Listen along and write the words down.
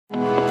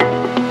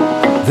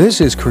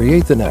This is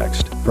Create the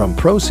Next from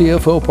Pro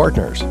CFO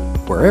Partners,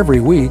 where every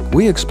week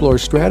we explore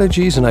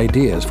strategies and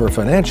ideas for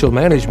financial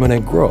management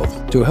and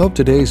growth to help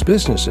today's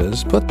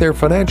businesses put their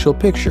financial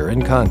picture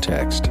in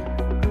context.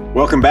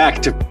 Welcome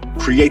back to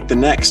Create the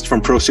Next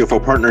from Pro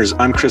CFO Partners.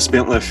 I'm Chris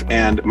Bintliff,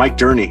 and Mike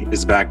Durney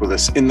is back with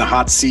us in the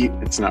hot seat.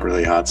 It's not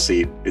really a hot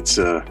seat. It's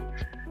a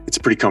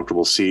pretty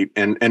comfortable seat.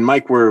 And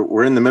Mike,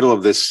 we're in the middle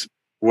of this,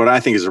 what I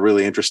think is a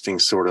really interesting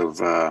sort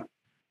of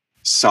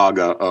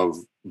saga of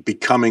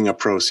becoming a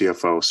pro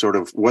CFO, sort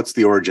of what's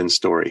the origin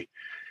story.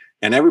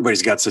 And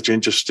everybody's got such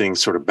interesting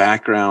sort of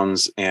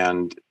backgrounds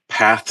and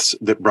paths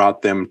that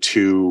brought them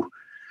to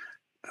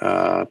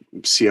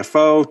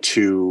CFO,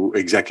 to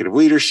executive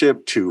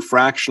leadership, to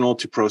fractional,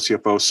 to pro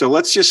CFO. So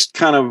let's just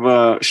kind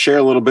of share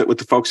a little bit with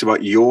the folks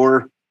about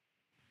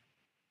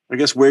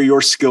where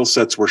your skill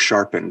sets were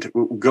sharpened.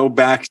 Go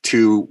back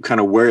to kind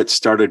of where it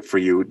started for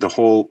you, the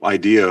whole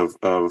idea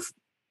of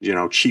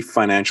chief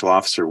financial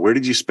officer. Where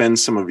did you spend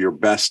some of your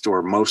best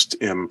or most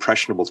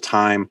impressionable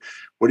time?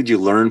 What did you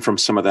learn from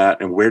some of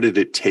that, and where did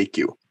it take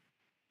you?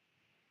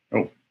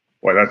 Oh,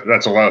 boy,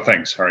 that's a lot of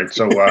things. All right,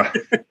 so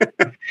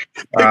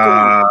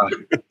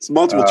it's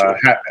multiple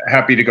choice.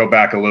 Happy to go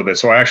back a little bit.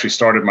 So I actually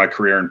started my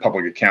career in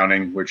public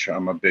accounting, which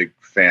I'm a big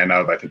fan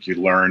of. I think you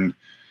learn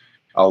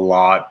a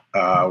lot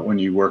when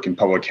you work in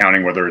public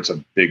accounting, whether it's a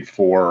big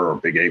four or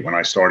big eight when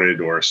I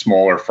started, or a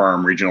smaller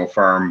firm, regional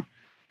firm,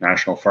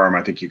 national firm.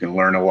 I think you can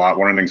learn a lot.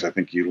 One of the things I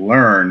think you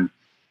learn,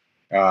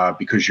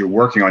 because you're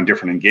working on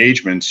different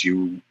engagements,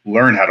 you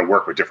learn how to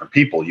work with different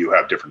people. You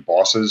have different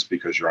bosses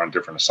because you're on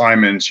different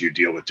assignments. You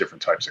deal with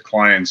different types of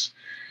clients.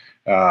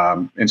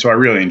 And so I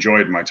really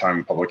enjoyed my time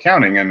in public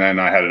accounting. And then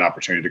I had an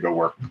opportunity to go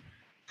work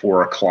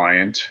for a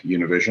client,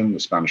 Univision, the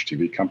Spanish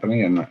TV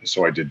company. And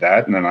so I did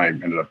that. And then I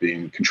ended up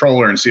being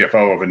controller and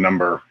CFO of a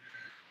number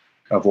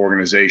of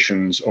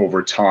organizations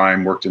over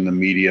time, worked in the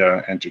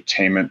media,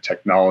 entertainment,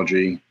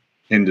 technology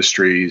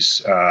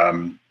industries.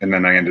 And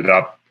then I ended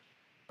up,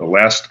 the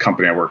last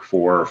company I worked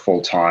for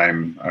full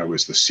time, I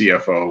was the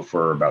CFO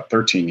for about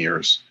 13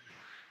 years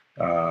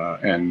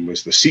and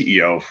was the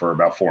CEO for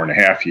about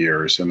 4.5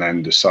 years, and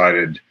then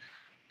decided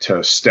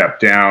to step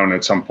down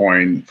at some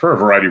point for a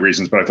variety of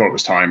reasons, but I thought it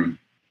was time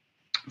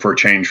for a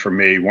change for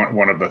me.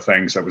 One of the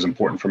things that was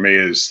important for me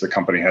is the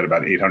company had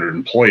about 800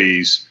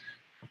 employees,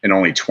 and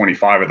only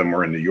 25 of them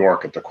were in New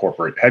York at the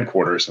corporate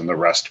headquarters, and the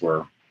rest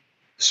were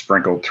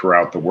sprinkled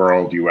throughout the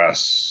world,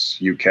 US,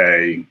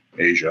 UK,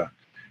 Asia.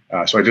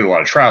 So I did a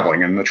lot of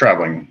traveling, and the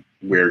traveling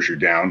wears you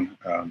down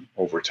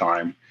over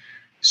time.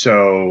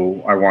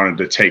 So I wanted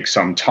to take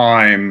some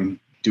time,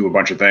 do a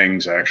bunch of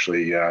things. I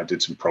actually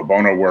did some pro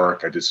bono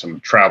work. I did some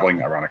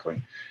traveling,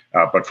 ironically,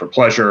 but for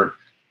pleasure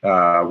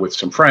with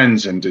some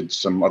friends, and did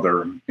some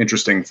other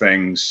interesting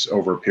things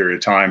over a period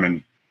of time.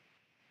 And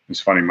it's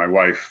funny, my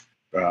wife,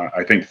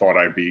 I think, thought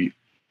I'd be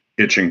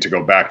itching to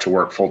go back to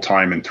work full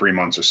time in 3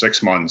 months or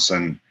 6 months.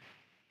 And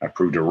I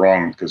proved her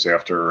wrong, because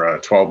after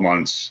 12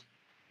 months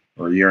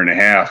or a year and a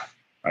half,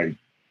 I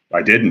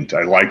didn't.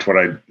 I liked what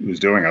I was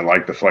doing. I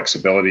liked the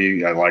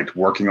flexibility. I liked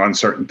working on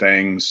certain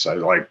things. I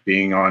liked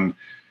being on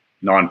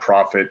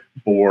nonprofit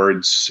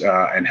boards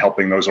and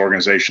helping those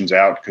organizations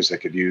out, because they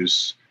could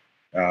use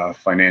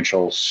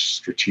financial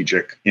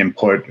strategic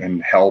input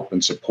and help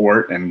and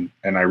support. And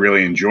I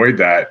really enjoyed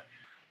that.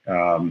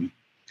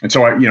 And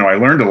so I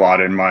learned a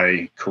lot in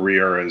my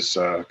career as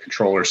a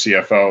controller,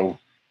 CFO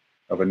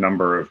of a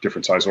number of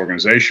different size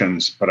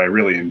organizations, but I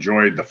really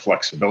enjoyed the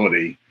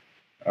flexibility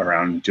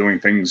around doing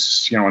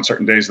things, on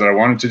certain days that I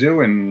wanted to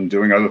do, and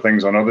doing other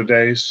things on other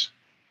days.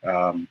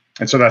 And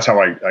so that's how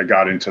I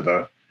got into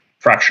the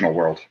fractional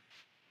world.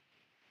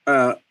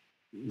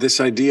 This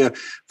idea,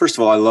 first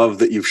of all, I love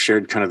that you've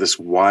shared kind of this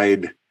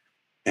wide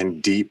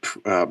and deep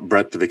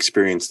breadth of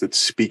experience that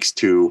speaks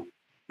to,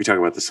 we talk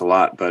about this a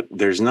lot, but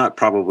there's not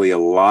probably a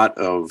lot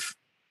of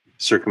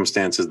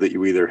circumstances that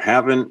you either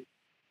haven't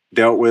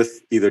dealt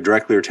with, either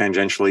directly or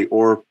tangentially,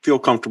 or feel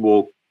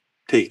comfortable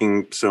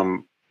taking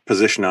some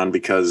position on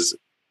because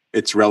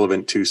it's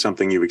relevant to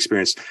something you've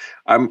experienced.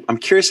 I'm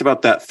curious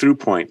about that through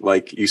point.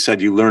 Like you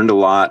said, you learned a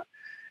lot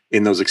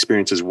in those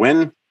experiences.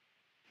 When,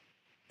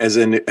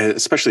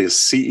 especially as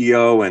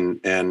CEO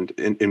and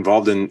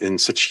involved in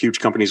such huge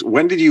companies,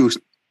 when do you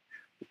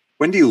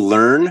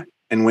learn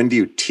and when do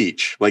you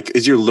teach? Like,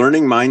 is your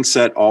learning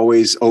mindset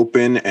always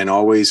open and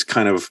always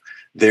kind of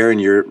there,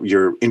 and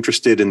you're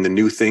interested in the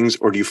new things,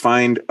 or do you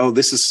find,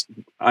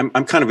 I'm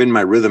kind of in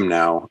my rhythm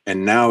now,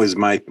 and now is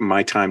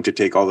my time to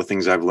take all the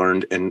things I've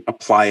learned and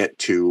apply it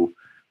to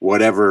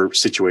whatever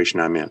situation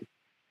I'm in?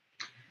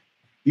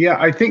 Yeah,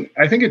 I think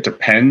it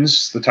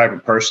depends the type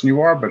of person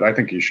you are, but I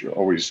think you should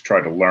always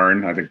try to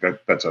learn. I think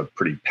that's a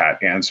pretty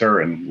pat answer,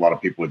 and a lot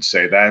of people would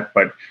say that.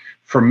 But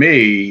for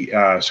me,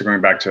 so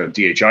going back to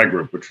DHI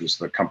Group, which was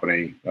the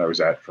company I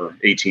was at for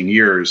 18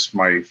 years,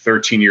 my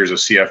 13 years of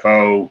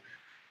CFO,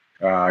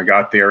 I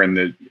got there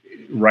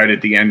right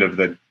at the end of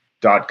the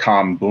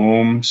 .com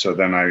boom. So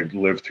then I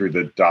lived through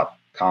the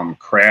 .com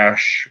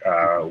crash.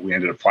 We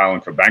ended up filing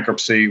for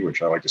bankruptcy,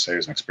 which I like to say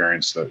is an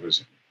experience that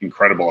was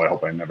incredible. I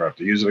hope I never have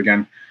to use it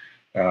again.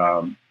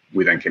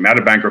 We then came out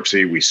of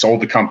bankruptcy. We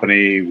sold the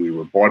company. We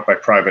were bought by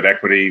private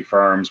equity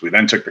firms. We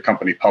then took the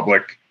company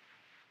public.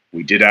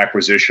 We did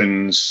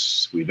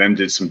acquisitions. We then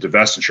did some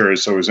divestitures.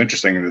 So it was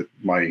interesting that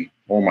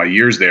all my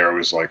years there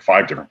was like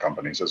 5 different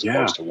companies as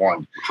opposed to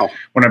one. Wow.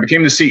 When I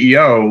became the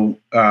CEO,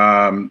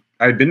 I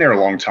had been there a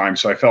long time,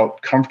 so I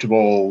felt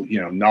comfortable,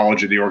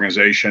 knowledge of the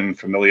organization,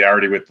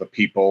 familiarity with the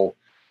people,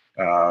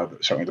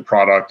 certainly the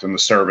product and the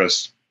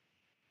service.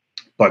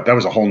 But that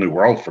was a whole new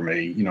world for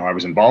me. I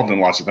was involved in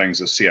lots of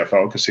things as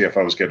CFO, because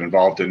CFOs get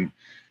involved in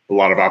a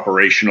lot of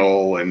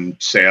operational and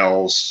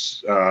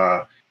sales,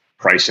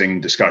 pricing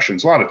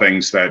discussions, a lot of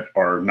things that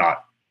are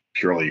not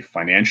purely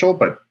financial,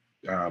 but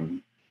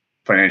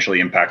financially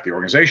impact the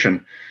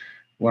organization.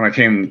 When I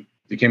became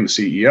the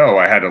CEO,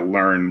 I had to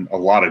learn a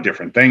lot of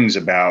different things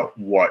about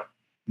what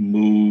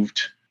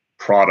moved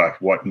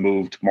product, what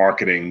moved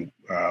marketing,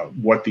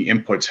 what the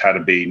inputs had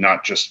to be,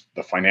 not just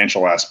the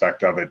financial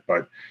aspect of it,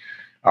 but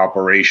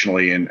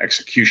operationally and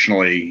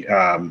executionally.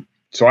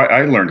 So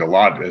I learned a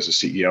lot as a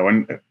CEO.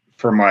 And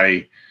for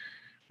my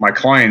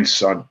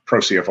clients on Pro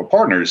CFO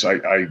Partners,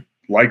 I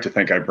like to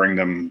think I bring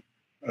them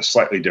a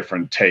slightly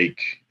different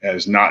take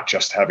as not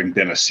just having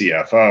been a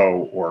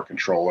CFO or a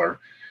controller,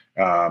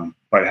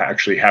 but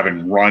actually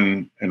having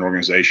run an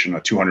organization,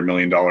 a $200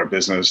 million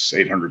business,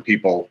 800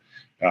 people.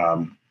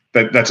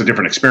 That's a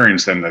different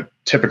experience than the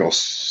typical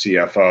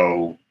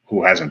CFO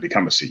who hasn't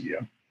become a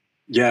CEO.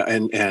 Yeah,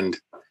 and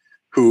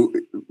who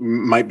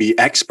might be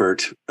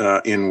expert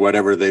in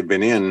whatever they've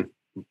been in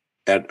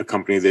at a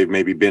company they've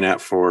maybe been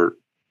at for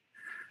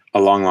a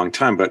long, long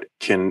time, but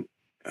can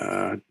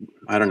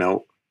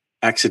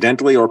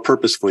accidentally or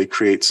purposefully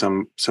create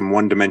some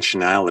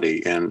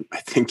one-dimensionality. And I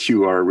think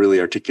you are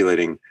really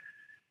articulating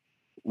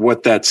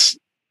what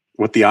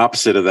the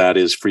opposite of that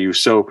is for you.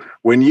 So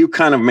when you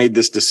kind of made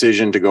this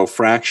decision to go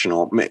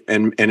fractional,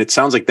 and it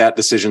sounds like that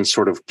decision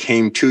sort of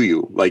came to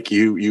you, like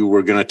you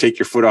were going to take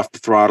your foot off the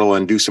throttle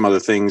and do some other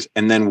things.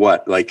 And then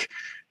what? Like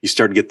you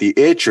started to get the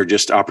itch, or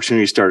just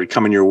opportunities started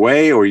coming your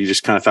way, or you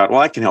just kind of thought, well,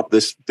 I can help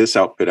this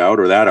outfit out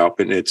or that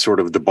outfit. And it sort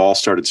of, the ball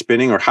started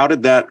spinning. Or how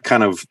did that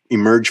kind of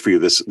emerge for you?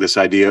 This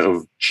idea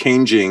of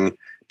changing,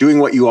 doing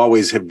what you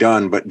always have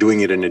done, but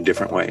doing it in a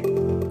different way.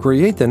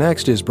 Create the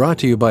Next is brought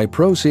to you by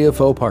Pro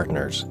CFO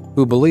Partners,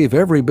 who believe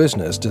every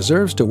business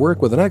deserves to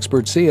work with an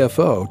expert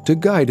CFO to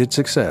guide its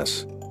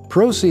success.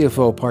 Pro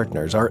CFO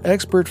Partners are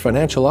expert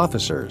financial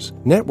officers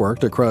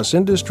networked across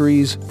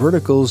industries,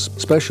 verticals,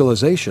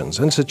 specializations,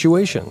 and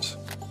situations.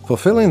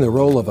 Fulfilling the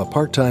role of a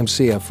part-time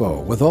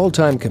CFO with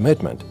all-time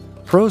commitment,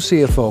 Pro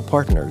CFO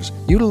Partners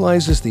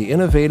utilizes the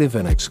innovative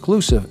and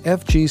exclusive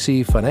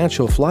FGC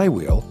Financial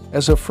Flywheel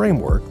as a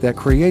framework that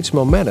creates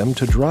momentum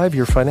to drive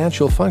your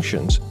financial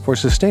functions for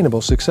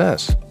sustainable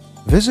success.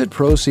 Visit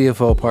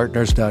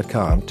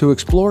ProCFOPartners.com to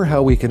explore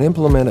how we can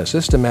implement a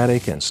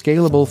systematic and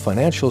scalable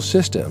financial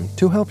system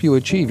to help you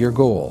achieve your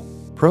goal.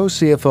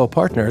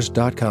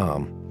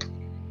 ProCFOPartners.com.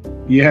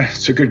 Yeah,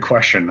 it's a good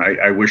question.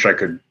 I wish I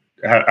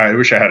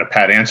had a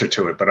pat answer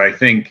to it, but I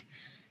think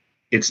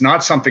it's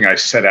not something I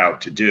set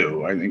out to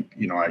do. I think,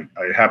 I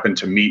happened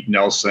to meet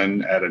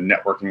Nelson at a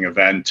networking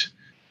event.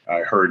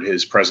 I heard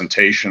his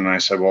presentation and I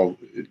said, well,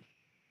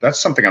 that's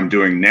something I'm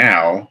doing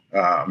now.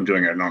 I'm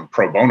doing it on a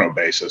pro bono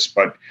basis,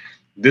 but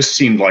this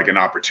seemed like an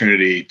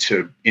opportunity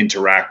to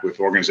interact with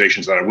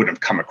organizations that I wouldn't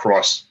have come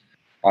across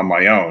on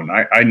my own.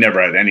 I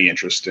never had any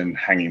interest in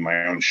hanging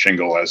my own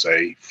shingle as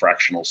a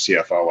fractional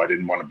CFO. I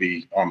didn't want to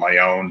be on my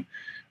own.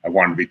 I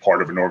wanted to be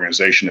part of an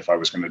organization if I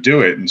was going to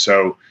do it. And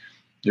so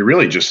it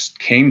really just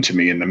came to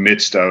me in the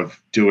midst of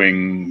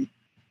doing,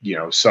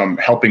 some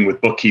helping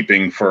with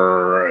bookkeeping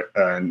for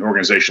an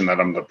organization that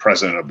I'm the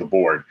president of the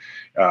board,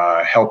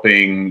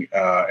 helping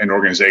an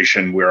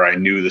organization where I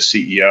knew the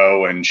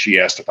CEO, and she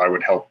asked if I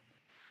would help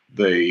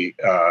the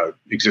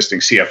existing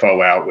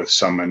CFO out with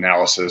some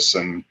analysis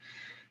and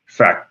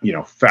fact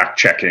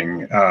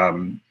checking.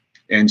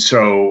 And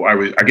so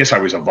I guess I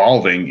was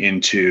evolving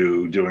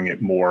into doing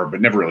it more,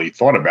 but never really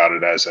thought about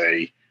it as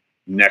a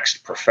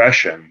next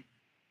profession.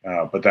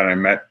 But then I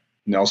met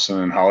Nelson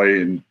and Holly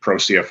and Pro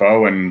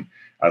CFO, and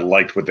I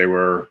liked what they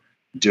were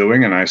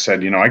doing. And I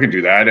said, I can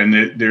do that.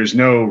 And there's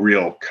no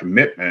real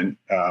commitment.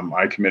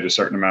 I commit a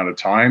certain amount of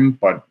time,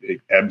 but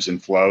it ebbs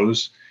and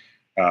flows.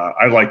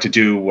 I like to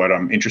do what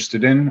I'm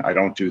interested in. I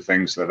don't do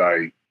things that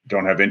I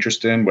don't have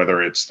interest in,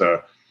 whether it's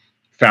the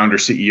founder,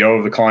 CEO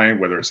of the client,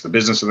 whether it's the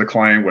business of the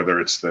client, whether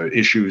it's the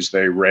issues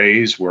they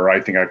raise where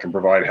I think I can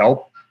provide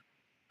help.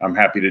 I'm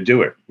happy to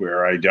do it.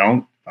 Where I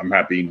don't, I'm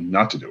happy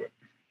not to do it.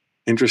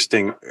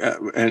 Interesting.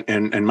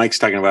 And Mike's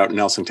talking about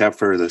Nelson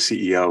Tepfer, the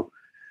CEO,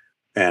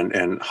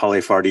 and Holly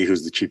Fardy,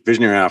 who's the Chief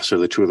Visionary Officer.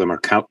 The two of them are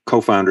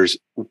co-founders.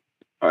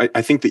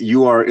 I think that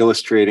you are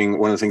illustrating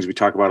one of the things we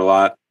talk about a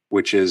lot,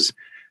 which is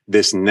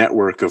this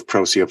network of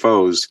pro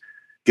CFOs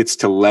gets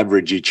to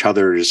leverage each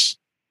other's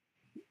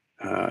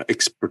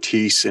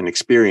expertise and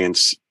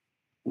experience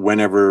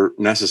whenever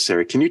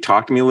necessary. Can you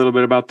talk to me a little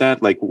bit about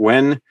that? Like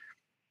when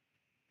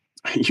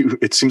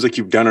it seems like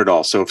you've done it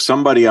all. So if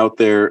somebody out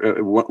there,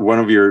 one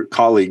of your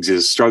colleagues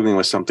is struggling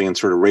with something and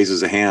sort of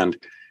raises a hand,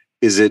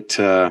 is it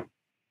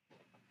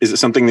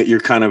something that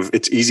you're kind of,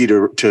 it's easy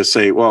to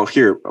say, well,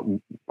 here,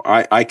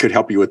 I could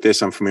help you with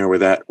this. I'm familiar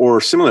with that. Or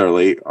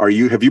similarly,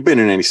 have you been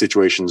in any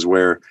situations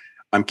where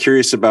I'm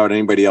curious about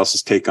anybody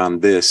else's take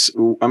on this?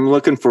 I'm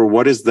looking for,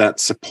 what is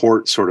that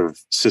support sort of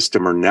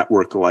system or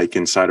network like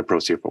inside of Pro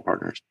CFO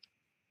Partners?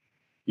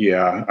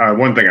 Yeah.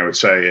 One thing I would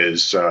say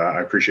is,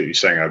 I appreciate you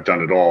saying I've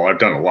done it all. I've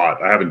done a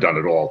lot. I haven't done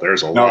it all.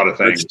 There's a lot of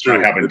things I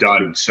haven't done.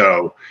 True.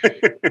 So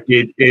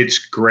it's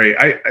great.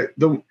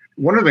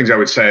 One of the things I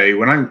would say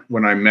when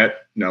I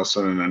met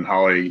Nelson and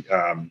Holly,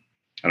 and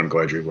I'm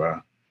glad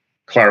you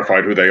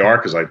clarified who they are,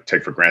 because I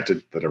take for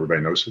granted that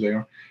everybody knows who they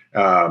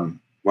are.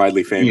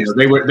 Widely famous.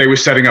 They were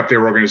setting up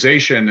their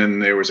organization,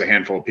 and there was a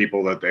handful of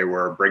people that they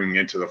were bringing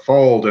into the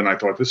fold. And I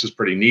thought, this is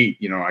pretty neat.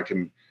 I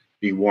can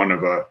be one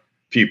of a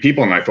few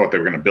people, and I thought they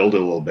were going to build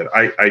it a little bit.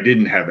 I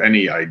didn't have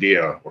any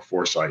idea or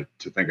foresight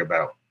to think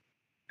about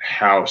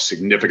how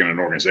significant an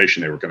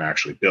organization they were going to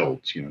actually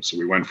build. So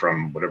we went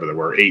from whatever there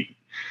were 8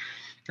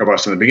 of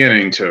us in the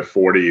beginning to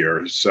 40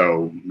 or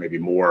so, maybe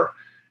more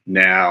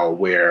now,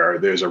 where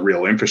there's a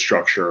real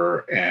infrastructure.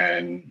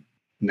 And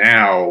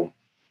now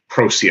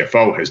Pro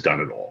CFO has done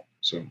it all.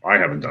 So I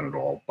haven't done it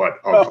all, but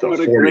of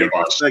the 40 of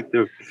us,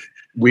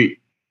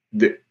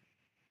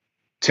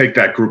 take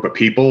that group of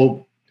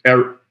people.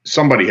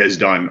 Somebody has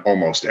done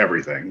almost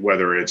everything,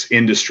 whether it's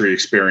industry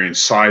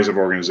experience, size of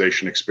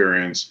organization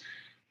experience,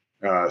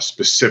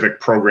 specific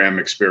program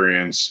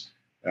experience,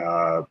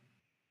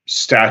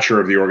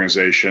 stature of the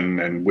organization,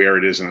 and where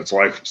it is in its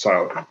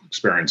lifestyle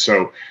experience.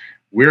 So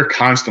we're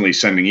constantly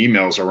sending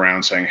emails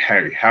around saying,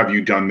 hey, have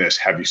you done this?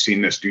 Have you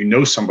seen this? Do you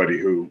know somebody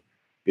who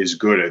is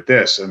good at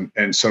this?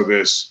 And so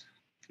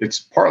it's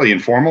partly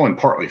informal and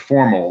partly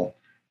formal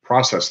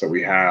process that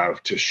we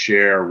have to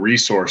share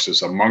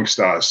resources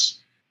amongst us.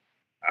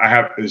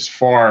 Is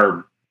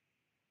far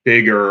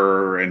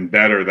bigger and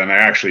better than I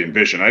actually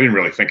envisioned. I didn't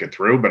really think it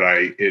through, but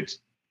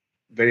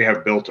they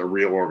have built a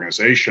real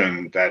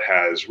organization that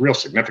has real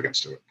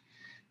significance to it.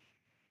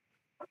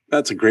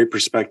 That's a great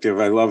perspective.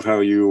 I love how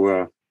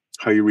you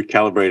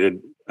recalibrated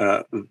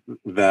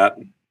that.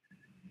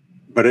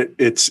 But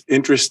it's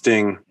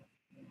interesting,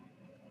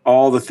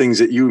 all the things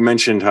that you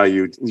mentioned, how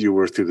you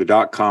were through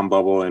the .com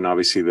bubble, and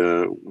obviously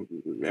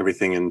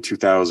everything in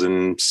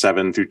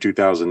 2007 through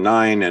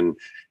 2009, and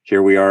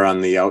here we are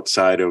on the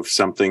outside of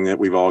something that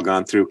we've all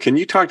gone through. Can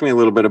you talk to me a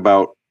little bit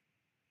about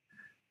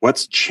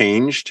what's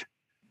changed?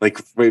 Like,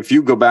 if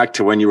you go back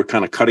to when you were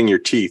kind of cutting your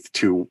teeth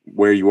to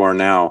where you are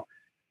now,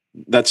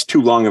 that's too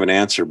long of an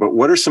answer. But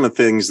what are some of the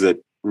things that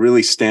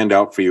really stand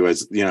out for you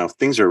as,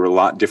 things are a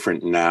lot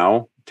different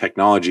now,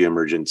 technology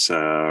emergence,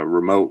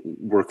 remote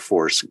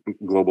workforce,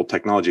 global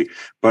technology,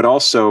 but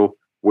also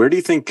where do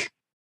you think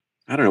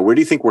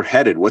we're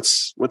headed?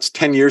 What's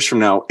 10 years from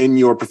now in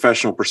your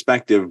professional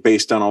perspective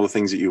based on all the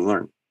things that you've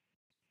learned?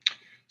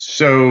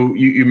 So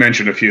you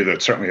mentioned a few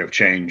that certainly have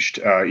changed,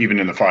 even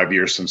in the 5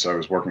 years since I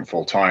was working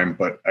full time.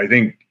 But I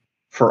think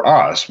for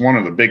us, one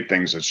of the big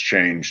things that's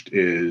changed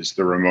is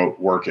the remote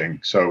working.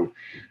 So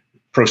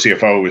Pro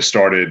CFO was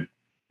started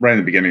right in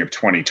the beginning of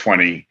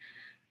 2020.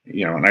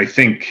 And I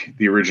think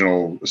the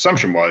original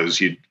assumption was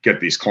you'd get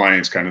these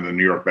clients kind of in the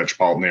New York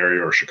metropolitan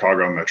area or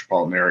Chicago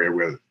metropolitan area,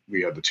 where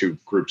we had the two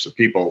groups of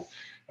people,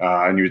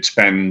 and you would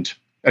spend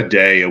a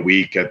day, a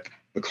week at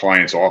the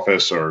client's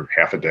office, or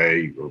half a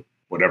day, or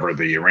whatever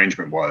the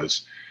arrangement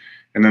was.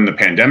 And then the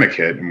pandemic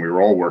hit, and we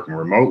were all working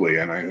remotely.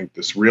 And I think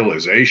this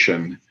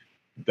realization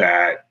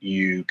that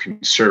you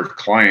can serve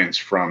clients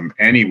from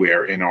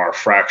anywhere in our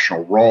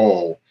fractional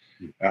role,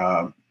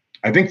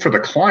 I think for the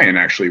client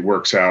actually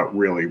works out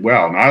really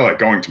well. And I like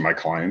going to my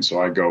clients,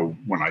 so I go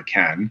when I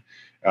can,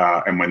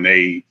 and when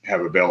they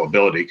have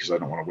availability, because I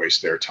don't want to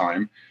waste their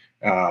time.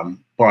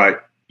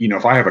 But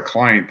if I have a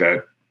client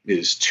that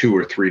is 2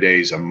 or 3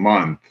 days a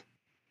month,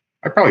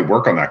 I probably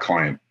work on that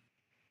client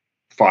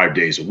 5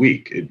 days a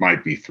week. It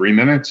might be 3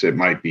 minutes, it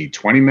might be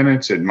 20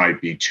 minutes, it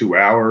might be 2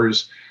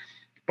 hours,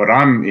 but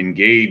I'm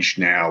engaged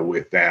now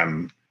with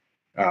them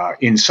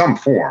in some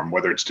form,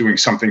 whether it's doing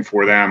something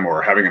for them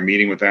or having a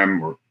meeting with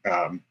them, or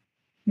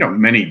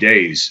many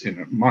days in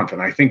a month.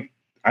 And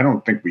I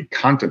don't think we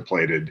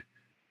contemplated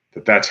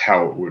that that's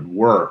how it would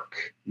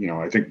work.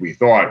 I think we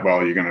thought,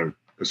 well, you're going to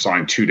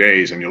assign 2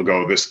 days and you'll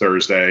go this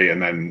Thursday,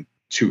 and then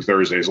 2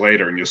 Thursdays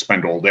later, and you'll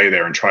spend all day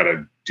there and try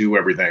to do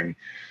everything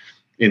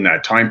in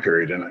that time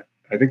period. And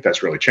I think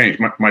that's really changed.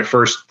 My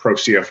first Pro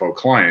CFO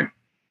client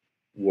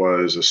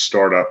was a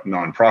startup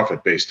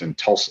nonprofit based in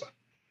Tulsa.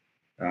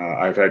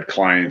 I've had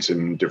clients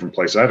in different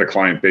places. I had a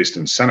client based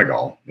in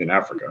Senegal, in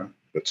Africa,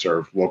 that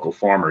served local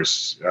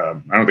farmers. I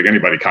don't think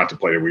anybody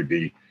contemplated we'd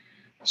be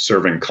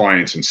serving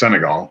clients in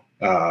Senegal,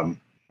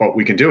 but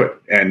we can do it.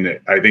 And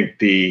I think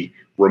the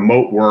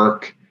remote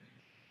work,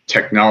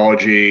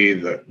 technology,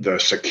 the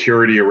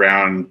security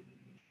around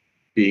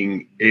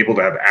being able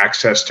to have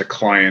access to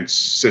clients'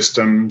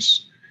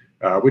 systems,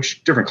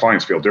 which different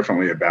clients feel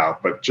differently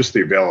about, but just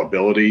the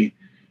availability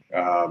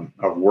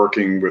of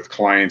working with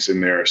clients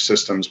in their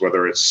systems,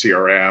 whether it's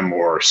CRM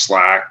or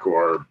Slack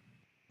or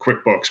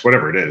QuickBooks,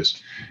 whatever it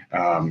is.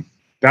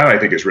 That I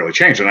think has really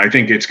changed. And I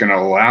think it's going to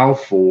allow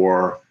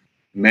for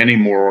many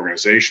more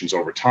organizations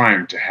over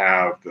time to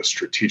have the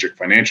strategic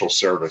financial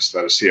service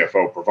that a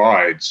CFO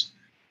provides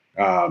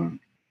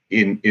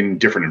in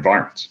different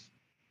environments.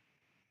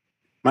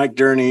 Mike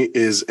Durney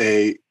is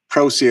a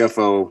pro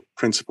CFO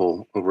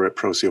principal over at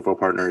Pro CFO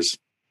Partners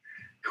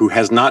who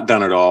has not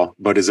done it all,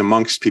 but is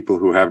amongst people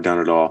who have done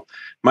it all.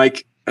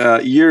 Mike,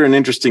 you're an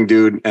interesting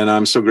dude, and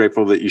I'm so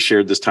grateful that you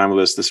shared this time with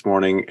us this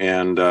morning.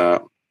 And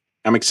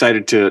I'm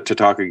excited to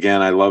talk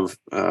again. I love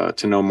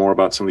to know more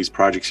about some of these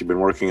projects you've been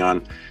working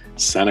on.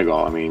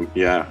 Senegal, I mean,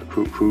 yeah,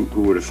 who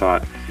would have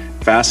thought?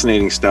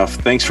 Fascinating stuff.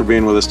 Thanks for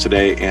being with us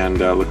today, and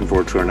looking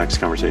forward to our next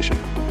conversation.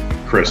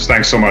 Chris,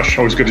 thanks so much.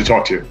 Always good to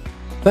talk to you.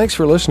 Thanks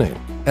for listening,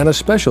 and a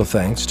special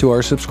thanks to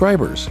our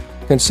subscribers.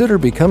 Consider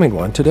becoming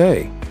one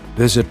today.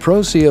 Visit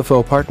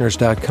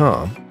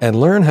ProCFOPartners.com and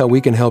learn how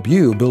we can help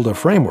you build a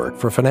framework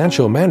for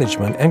financial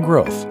management and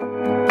growth.